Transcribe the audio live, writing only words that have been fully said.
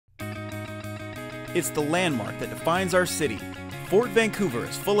It's the landmark that defines our city. Fort Vancouver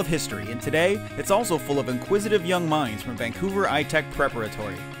is full of history, and today, it's also full of inquisitive young minds from Vancouver iTech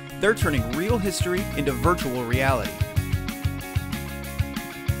Preparatory. They're turning real history into virtual reality.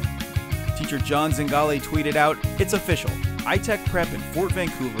 Teacher John Zingale tweeted out, "It's official. iTech Prep and Fort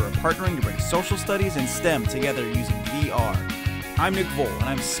Vancouver are partnering to bring social studies and STEM together using VR. I'm Nick Voll, and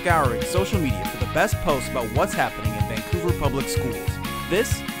I'm scouring social media for the best posts about what's happening in Vancouver public schools.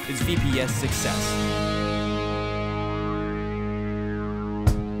 This is VPS Success.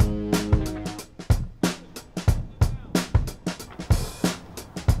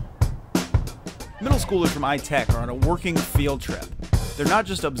 Middle schoolers from iTech are on a working field trip. They're not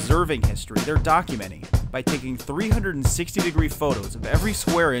just observing history, they're documenting it by taking 360-degree photos of every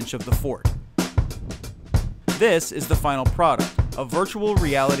square inch of the fort. This is the final product, a virtual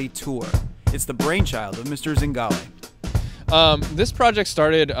reality tour. It's the brainchild of Mr. Zingale. This project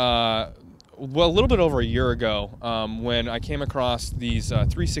started a little bit over a year ago when I came across these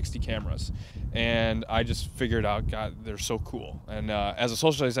 360 cameras, and I just figured out, God, they're so cool. And as a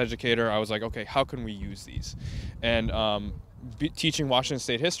social studies educator, I was like, okay, how can we use these? And teaching Washington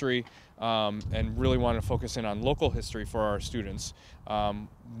State history and really wanted to focus in on local history for our students,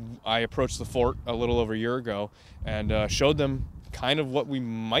 I approached the fort a little over a year ago and showed them kind of what we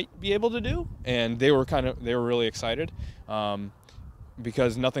might be able to do, and they were really excited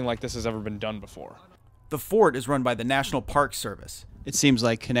because nothing like this has ever been done before. The fort is run by the National Park Service. It seems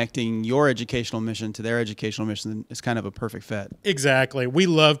like connecting your educational mission to their educational mission is kind of a perfect fit. Exactly. We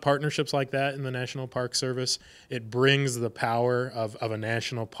love partnerships like that in the National Park Service. It brings the power of a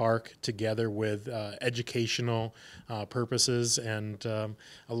national park together with educational purposes and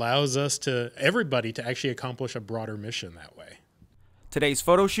allows everybody to actually accomplish a broader mission that way. Today's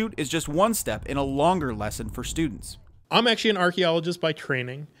photo shoot is just one step in a longer lesson for students. I'm actually an archaeologist by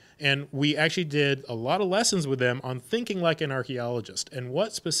training, and we actually did a lot of lessons with them on thinking like an archaeologist and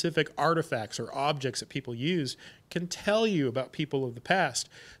what specific artifacts or objects that people use can tell you about people of the past.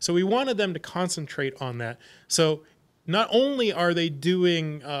 So we wanted them to concentrate on that. So not only are they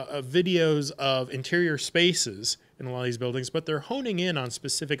doing videos of interior spaces in a lot of these buildings, but they're honing in on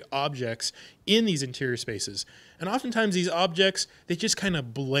specific objects in these interior spaces. And oftentimes these objects, they just kind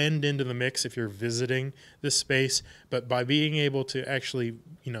of blend into the mix if you're visiting this space. But by being able to actually,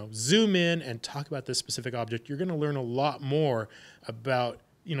 zoom in and talk about this specific object, you're going to learn a lot more about,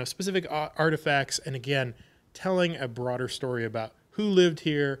 specific artifacts. And again, telling a broader story about who lived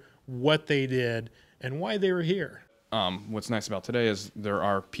here, what they did, and why they were here. What's nice about today is there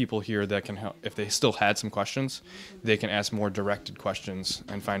are people here that can help. If they still had some questions, they can ask more directed questions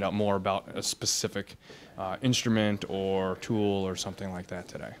and find out more about a specific instrument or tool or something like that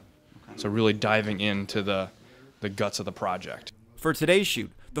today. So really diving into the guts of the project. For today's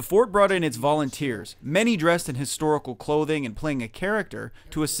shoot, the fort brought in its volunteers, many dressed in historical clothing and playing a character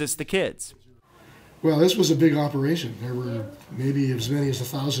to assist the kids. Well, this was a big operation. There were maybe as many as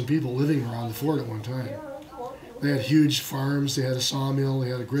 1,000 people living around the fort at one time. They had huge farms, they had a sawmill, they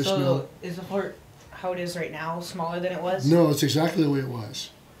had a grist mill. So is the fort how it is right now smaller than it was? No, it's exactly the way it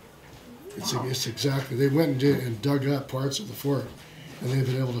was. Wow. It's exactly, they went and dug up parts of the fort, and they've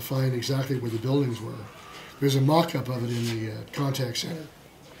been able to find exactly where the buildings were. There's a mock-up of it in the contact center.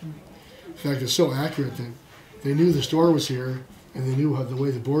 In fact, it's so accurate that they knew the store was here, and they knew the way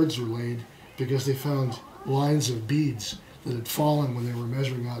the boards were laid because they found lines of beads that had fallen when they were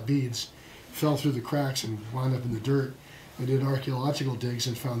measuring out beads, fell through the cracks and wound up in the dirt. They did archaeological digs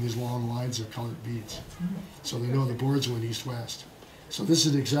and found these long lines of colored beads. So they know the boards went east-west. So this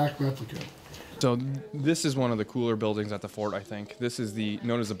is an exact replica. So this is one of the cooler buildings at the fort, I think. This is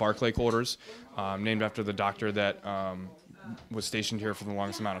known as the Barclay Quarters, named after the doctor that was stationed here for the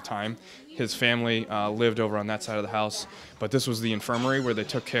longest amount of time. His family lived over on that side of the house, but this was the infirmary where they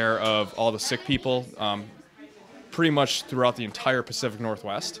took care of all the sick people pretty much throughout the entire Pacific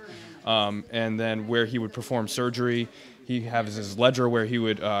Northwest. And then where he would perform surgery, he has his ledger where he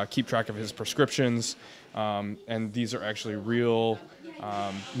would keep track of his prescriptions, and these are actually real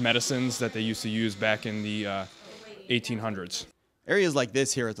medicines that they used to use back in the 1800s. Areas like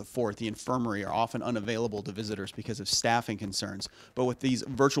this here at the fort, the infirmary, are often unavailable to visitors because of staffing concerns. But with these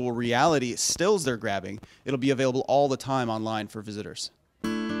virtual reality stills they're grabbing, it'll be available all the time online for visitors.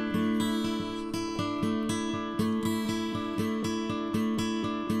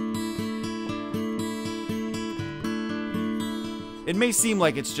 It may seem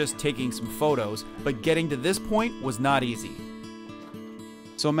like it's just taking some photos, but getting to this point was not easy.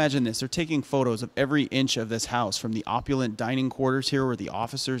 So imagine this, they're taking photos of every inch of this house, from the opulent dining quarters here where the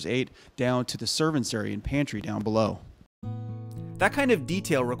officers ate, down to the servants' area and pantry down below. That kind of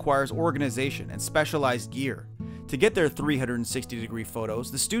detail requires organization and specialized gear. To get their 360-degree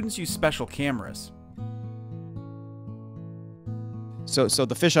photos, the students use special cameras. So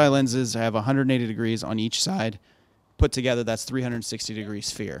the fisheye lenses have 180 degrees on each side. Put together, that's 360-degree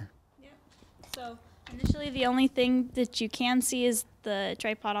sphere. Yep. So initially the only thing that you can see is the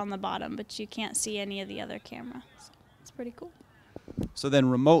tripod on the bottom, but you can't see any of the other camera. So it's pretty cool. So then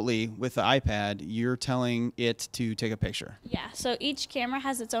remotely with the iPad, you're telling it to take a picture. Yeah, so each camera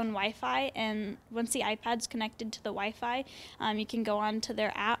has its own Wi-Fi, and once the iPad's connected to the Wi-Fi, you can go on to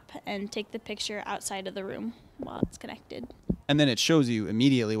their app and take the picture outside of the room while it's connected. And then it shows you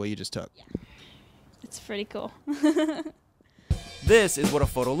immediately what you just took. Yeah, it's pretty cool. This is what a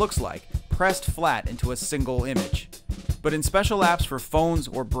photo looks like, pressed flat into a single image. But in special apps for phones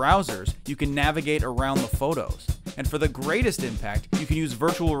or browsers, you can navigate around the photos. And for the greatest impact, you can use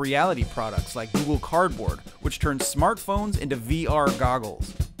virtual reality products like Google Cardboard, which turns smartphones into VR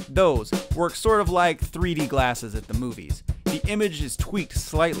goggles. Those work sort of like 3D glasses at the movies. The image is tweaked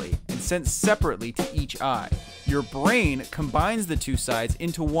slightly and sent separately to each eye. Your brain combines the two sides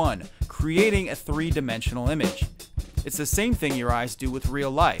into one, creating a three-dimensional image. It's the same thing your eyes do with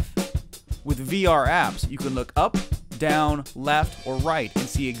real life. With VR apps, you can look up, down, left, or right and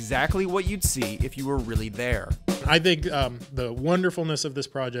see exactly what you'd see if you were really there. I think the wonderfulness of this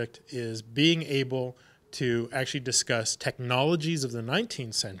project is being able to actually discuss technologies of the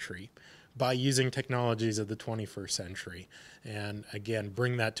 19th century by using technologies of the 21st century, and again,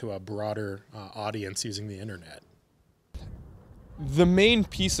 bring that to a broader audience using the internet. The main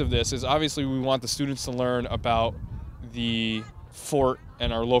piece of this is obviously we want the students to learn about the fort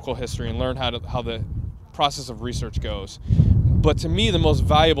and our local history and learn how the process of research goes. But to me, the most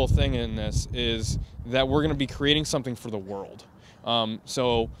valuable thing in this is that we're going to be creating something for the world.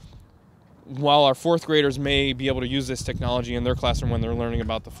 So while our fourth graders may be able to use this technology in their classroom when they're learning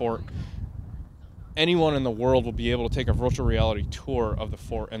about the fort, anyone in the world will be able to take a virtual reality tour of the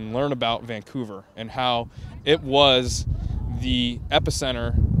fort and learn about Vancouver and how it was the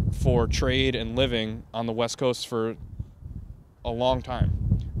epicenter for trade and living on the West Coast for a long time.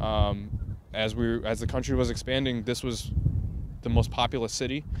 As the country was expanding, this was the most populous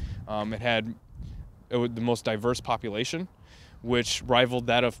city. It had the most diverse population, which rivaled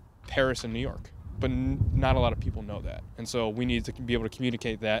that of Paris and New York. But not a lot of people know that. And so we need to be able to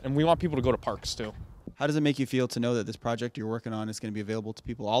communicate that. And we want people to go to parks too. How does it make you feel to know that this project you're working on is going to be available to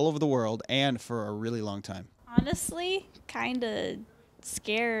people all over the world and for a really long time? Honestly, kind of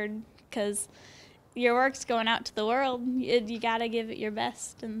scared, because your work's going out to the world. You got to give it your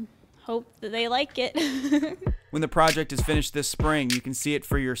best and hope that they like it. When the project is finished this spring, you can see it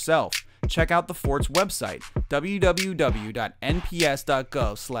for yourself. Check out the fort's website,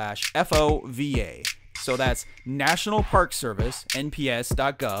 www.nps.gov/FOVA. So that's National Park Service,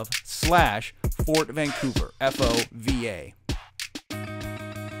 nps.gov/Fort Vancouver, FOVA.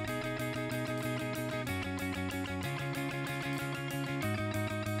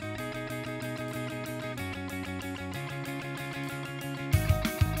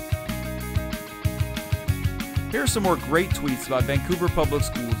 Here are some more great tweets about Vancouver Public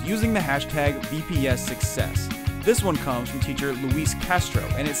Schools using the hashtag VPS Success. This one comes from teacher Luis Castro,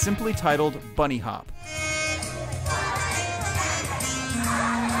 and it's simply titled Bunny Hop.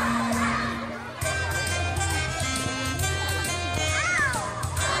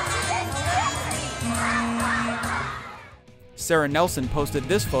 Sarah Nelson posted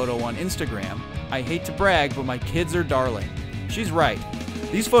this photo on Instagram. I hate to brag, but my kids are darling. She's right.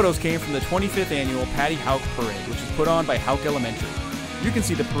 These photos came from the 25th annual Patty Houck Parade, which is put on by Houck Elementary. You can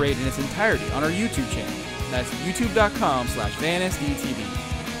see the parade in its entirety on our YouTube channel. That's youtube.com/VanSDTV.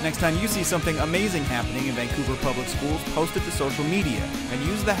 Next time you see something amazing happening in Vancouver Public Schools, post it to social media and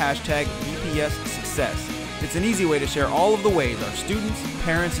use the hashtag VPS Success. It's an easy way to share all of the ways our students,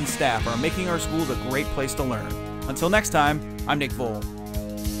 parents, and staff are making our schools a great place to learn. Until next time, I'm Nick Voll.